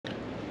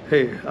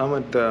Hey, I'm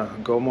at the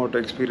Go Moto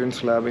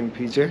Experience Lab in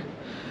PJ.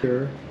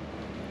 Here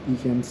you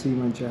can see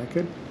my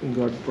jacket. It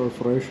got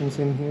perforations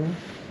in here.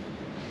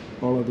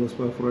 All of those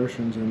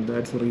perforations, and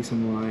that's the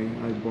reason why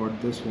I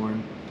bought this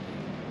one.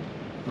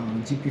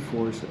 GP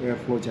Force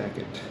Airflow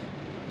jacket.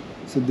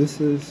 So this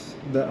is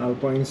the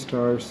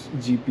Alpinestars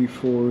GP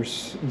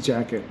Force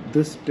jacket.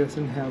 This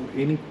doesn't have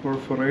any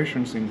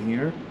perforations in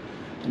here,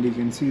 and you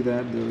can see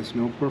that there is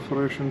no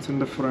perforations in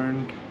the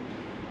front.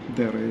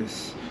 There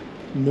is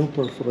no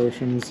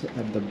perforations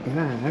at the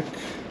back.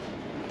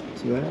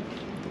 So that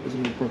there's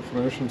no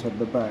perforations at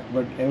the back,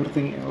 but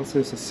everything else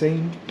is the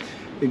same.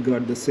 It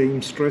got the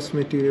same stress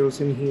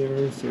materials in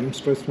here, same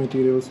stress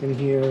materials in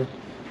here.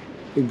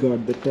 It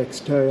got the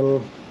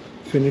textile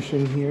finish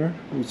in here,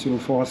 which will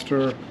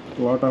foster a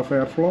lot of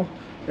airflow.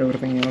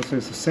 Everything else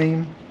is the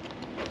same.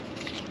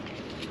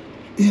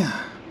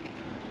 Yeah,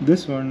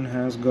 this one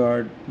has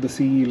got the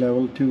CE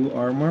level 2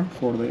 armor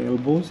for the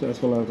elbows as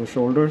well as the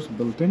shoulders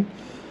built in,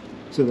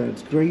 so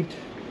that's great.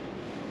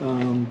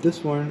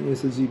 This one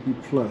is a GP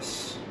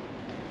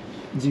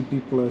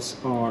Plus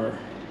R,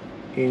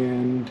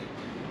 and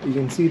you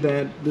can see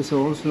that this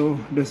also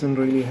doesn't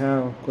really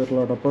have quite a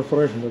lot of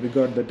perforation, but we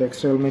got the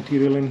textile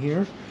material in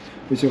here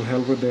which will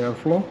help with the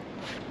airflow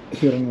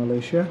here in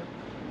Malaysia,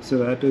 so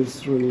that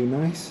is really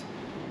nice.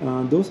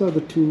 Those are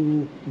the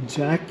two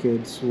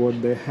jackets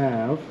what they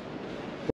have.